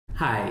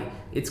Hi,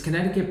 it's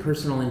Connecticut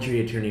personal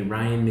injury attorney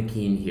Ryan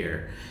McKean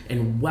here,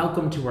 and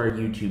welcome to our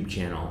YouTube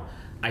channel.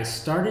 I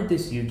started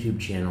this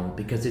YouTube channel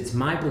because it's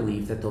my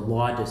belief that the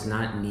law does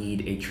not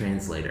need a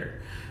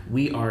translator.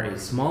 We are a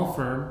small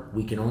firm,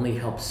 we can only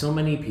help so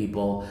many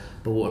people,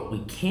 but what we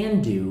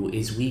can do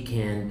is we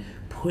can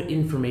put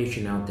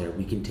information out there.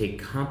 We can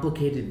take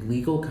complicated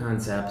legal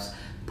concepts,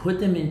 put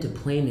them into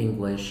plain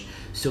English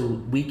so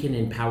we can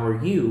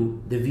empower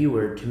you, the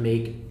viewer, to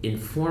make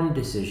informed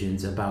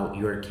decisions about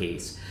your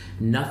case.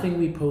 Nothing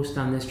we post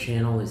on this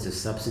channel is a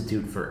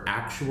substitute for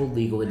actual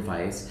legal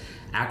advice.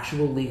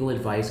 Actual legal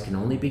advice can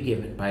only be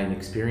given by an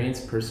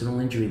experienced personal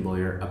injury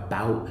lawyer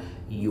about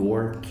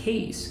your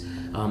case,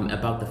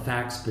 about the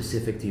facts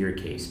specific to your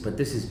case. But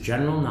this is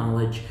general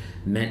knowledge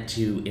meant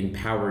to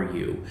empower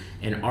you.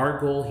 And our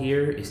goal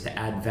here is to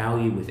add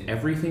value with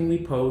everything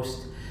we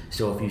post.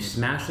 So if you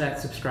smash that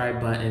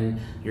subscribe button,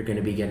 you're going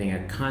to be getting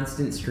a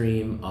constant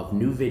stream of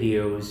new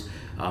videos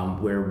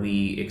where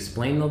we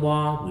explain the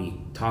law, we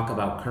talk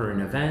about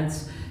current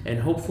events, and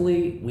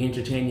hopefully we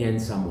entertain you in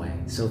some way.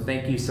 So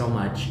thank you so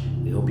much.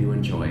 We hope you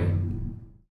enjoy.